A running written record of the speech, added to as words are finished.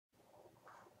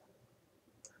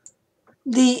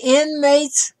The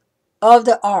inmates of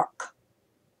the ark.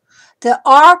 The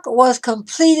ark was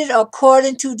completed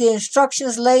according to the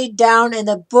instructions laid down in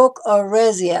the Book of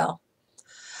Raziel.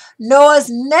 Noah's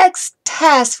next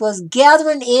task was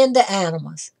gathering in the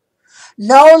animals.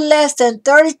 No less than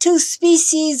 32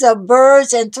 species of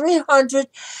birds and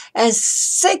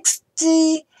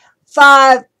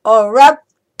 365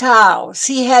 reptiles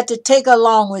he had to take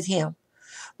along with him.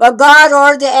 But God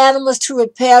ordered the animals to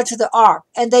repair to the ark,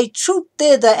 and they trooped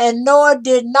thither, and Noah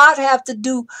did not have to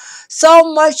do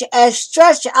so much as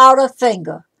stretch out a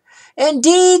finger.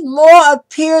 Indeed, more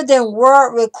appeared than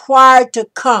were required to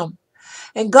come.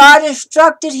 And God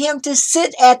instructed him to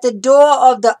sit at the door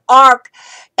of the ark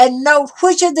and note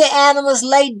which of the animals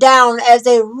lay down as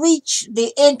they reached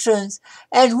the entrance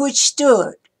and which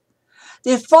stood.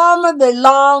 The former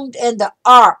belonged in the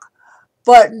ark,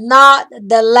 but not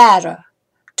the latter.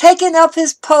 Taking up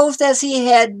his post as he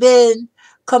had been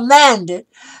commanded,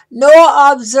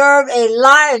 Noah observed a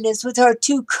lioness with her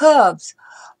 2 cubs.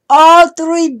 All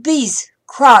 3 beasts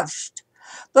crouched,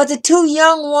 but the 2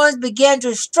 young ones began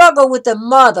to struggle with the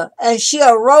mother, and she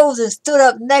arose and stood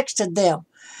up next to them.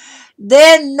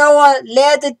 Then Noah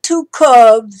led the 2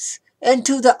 cubs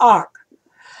into the ark.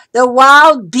 The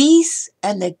wild beasts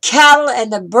and the cattle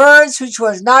and the birds which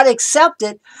was not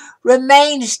accepted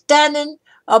remained standing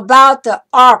about the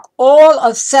ark all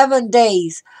of 7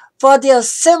 days, for the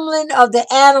assembling of the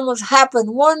animals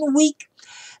happened 1 week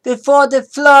before the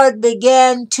flood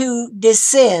began to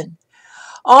descend.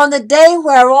 On the day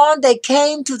whereon they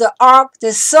came to the ark,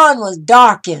 the sun was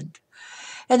darkened,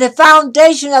 and the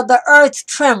foundation of the earth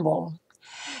trembled,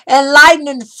 and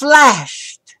lightning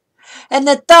flashed, and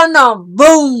the thunder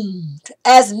boomed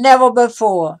as never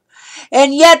before.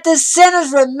 And yet the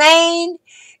sinners remained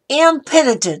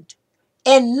impenitent.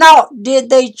 In naught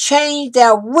did they change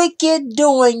their wicked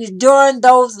doings during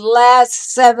those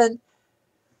last 7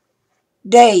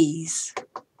 days.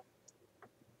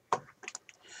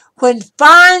 When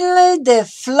finally the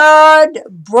flood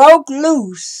broke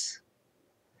loose,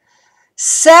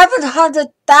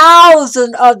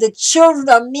 700,000 of the children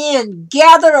of men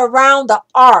gathered around the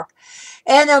ark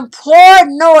and implored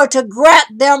Noah to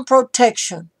grant them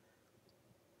protection.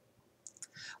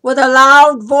 With a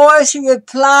loud voice he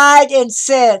replied and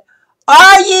said,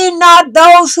 "Are ye not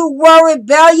those who were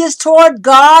rebellious toward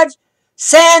God,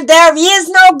 saying there is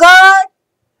no God?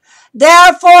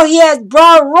 Therefore he has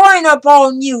brought ruin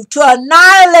upon you to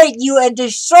annihilate you and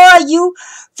destroy you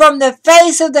from the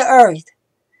face of the earth.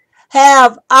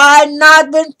 Have I not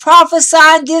been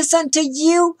prophesying this unto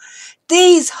you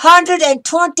these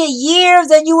 120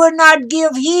 years, and you will not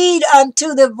give heed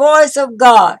unto the voice of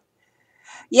God?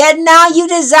 Yet now you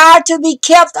desire to be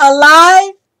kept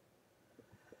alive?"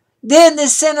 Then the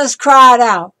sinners cried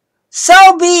out,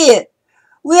 "So be it.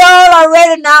 We all are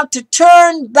ready now to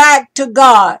turn back to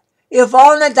God. If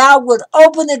only thou wilt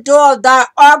open the door of thy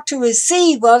ark to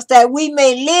receive us, that we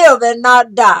may live and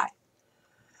not die."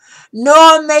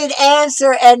 Noah made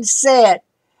answer and said,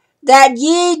 "That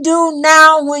ye do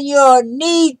now when your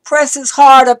need presses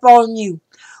hard upon you.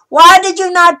 Why did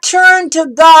you not turn to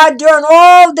God during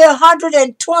all the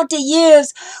 120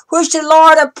 years which the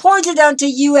Lord appointed unto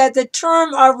you as the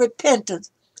term of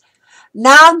repentance?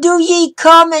 Now do ye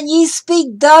come and ye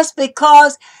speak thus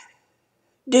because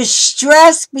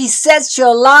distress besets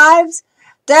your lives?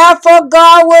 Therefore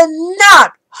God will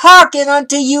not hearken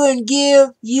unto you and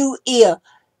give you ear.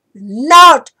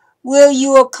 Naught will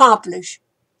you accomplish."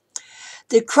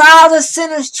 The crowd of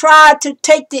sinners tried to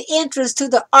take the entrance to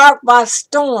the ark by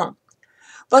storm,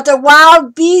 but the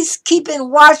wild beasts keeping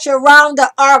watch around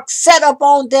the ark set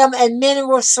upon them, and many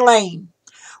were slain,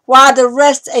 while the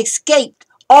rest escaped,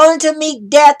 only to meet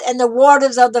death in the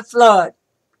waters of the flood.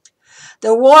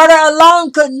 The water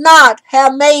alone could not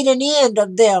have made an end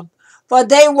of them, for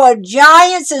they were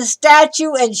giants in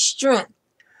stature and strength.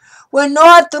 When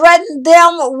Noah threatened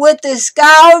them with the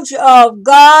scourge of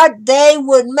God, they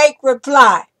would make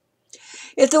reply,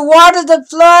 "If the waters of the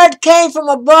flood came from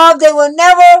above, they will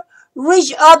never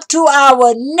reach up to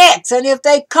our necks, and if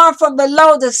they come from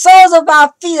below, the soles of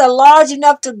our feet are large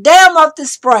enough to dam up the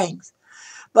springs."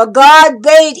 But God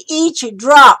bade each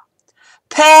drop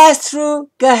pass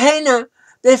through Gehenna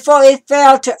before it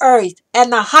fell to earth,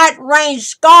 and the hot rain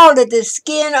scalded the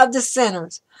skin of the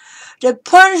sinners. The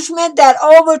punishment that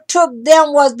overtook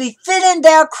them was befitting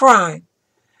their crime.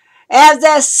 As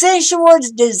their sensual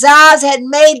desires had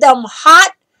made them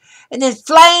hot and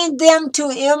inflamed them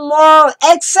to immoral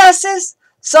excesses,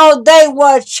 so they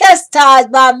were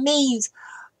chastised by means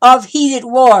of heated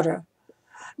water.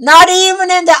 Not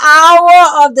even in the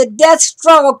hour of the death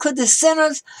struggle could the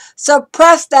sinners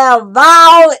suppress their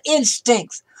vile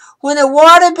instincts. When the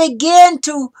water began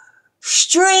to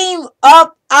stream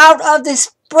up out of the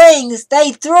springs,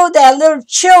 they threw their little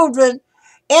children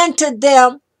into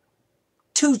them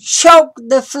to choke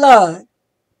the flood.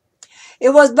 It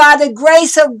was by the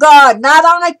grace of God, not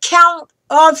on account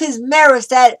of his merits,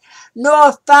 that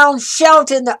Noah found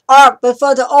shelter in the ark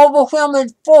before the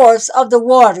overwhelming force of the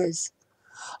waters.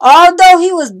 Although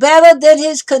he was better than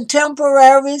his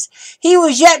contemporaries, he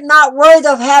was yet not worthy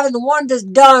of having wonders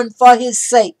done for his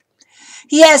sake.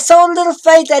 He had so little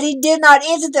faith that he did not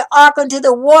enter the ark until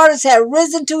the waters had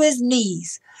risen to his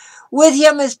knees. With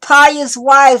him his pious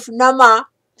wife Naamah,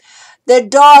 the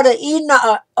daughter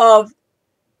of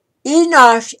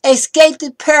Enosh, escaped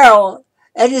the peril,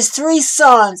 and his 3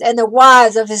 sons and the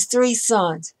wives of his 3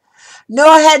 sons.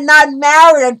 Noah had not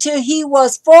married until he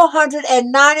was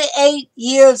 498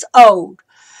 years old.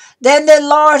 Then the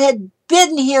Lord had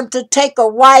bidden him to take a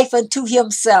wife unto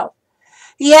himself.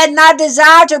 He had not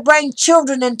desired to bring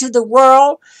children into the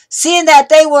world, seeing that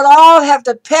they would all have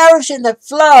to perish in the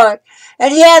flood,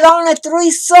 and he had only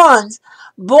 3 sons,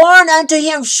 born unto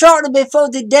him shortly before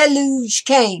the deluge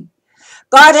came.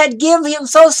 God had given him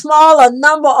so small a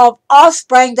number of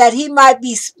offspring that he might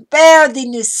be spared the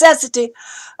necessity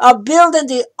of building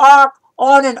the ark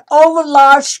on an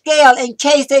overlarge scale in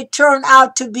case they turned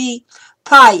out to be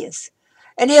pious.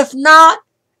 And if not,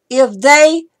 if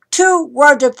they too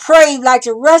were depraved like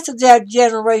the rest of their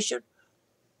generation,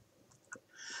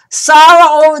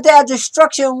 sorrow over their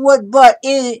destruction would but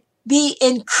be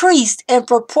increased in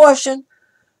proportion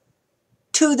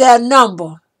to their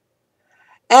number.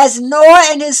 As Noah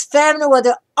and his family were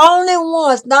the only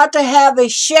ones not to have a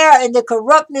share in the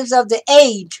corruptness of the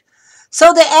age,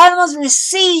 so the animals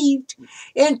received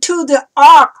into the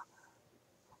ark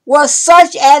were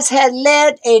such as had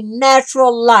led a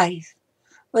natural life.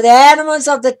 For the animals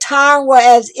of the time were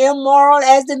as immoral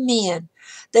as the men.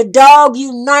 The dog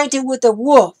united with the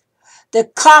wolf, the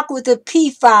cock with the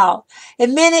peafowl,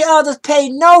 and many others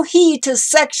paid no heed to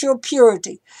sexual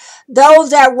purity. Those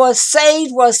that were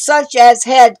saved were such as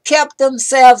had kept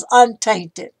themselves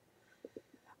untainted.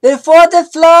 Before the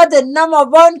flood, the number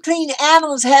of unclean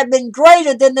animals had been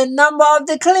greater than the number of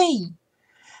the clean.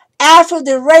 After,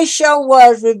 the ratio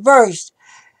was reversed,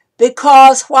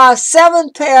 because while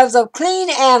 7 pairs of clean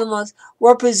animals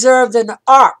were preserved in the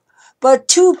ark, but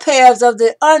 2 pairs of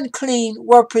the unclean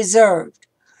were preserved.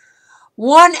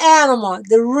 One animal,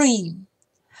 the reem,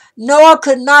 Noah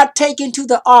could not take into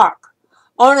the ark.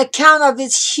 On account of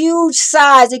its huge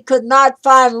size, it could not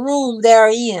find room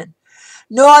therein.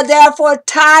 Noah therefore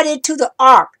tied it to the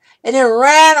ark, and it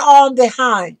ran on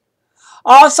behind.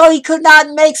 Also he could not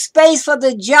make space for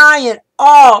the giant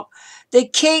Og, the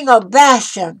king of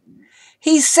Bashan.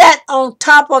 He sat on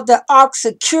top of the ark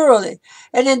securely,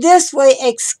 and in this way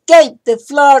escaped the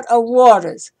flood of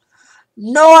waters.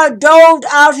 Noah doled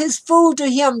out his food to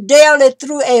him daily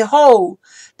through a hole,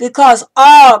 because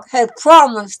Og had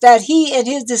promised that he and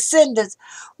his descendants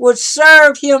would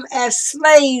serve him as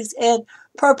slaves in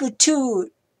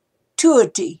perpetuity.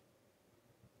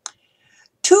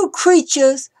 2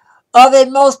 creatures of a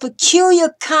most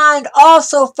peculiar kind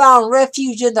also found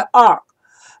refuge in the ark.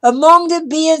 Among the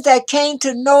beings that came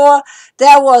to Noah,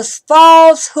 there was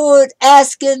falsehood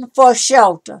asking for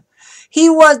shelter. He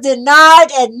was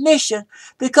denied admission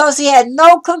because he had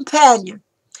no companion,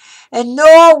 and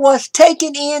Noah was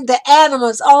taking in the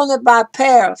animals only by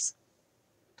pairs.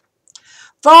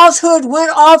 Falsehood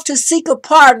went off to seek a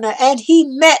partner, and he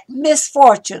met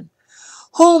misfortune,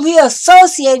 whom he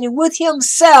associated with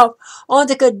himself on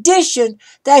the condition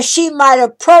that she might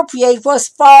appropriate what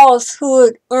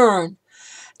falsehood earned.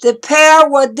 The pair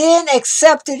were then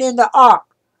accepted in the ark.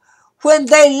 When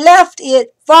they left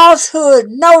it, falsehood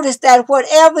noticed that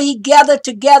whatever he gathered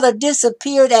together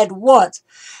disappeared at once,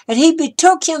 and he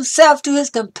betook himself to his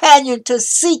companion to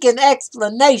seek an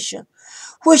explanation,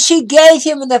 which he gave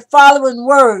him in the following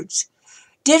words: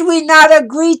 "Did we not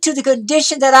agree to the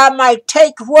condition that I might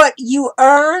take what you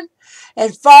earn?"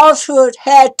 And falsehood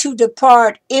had to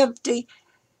depart empty-handed.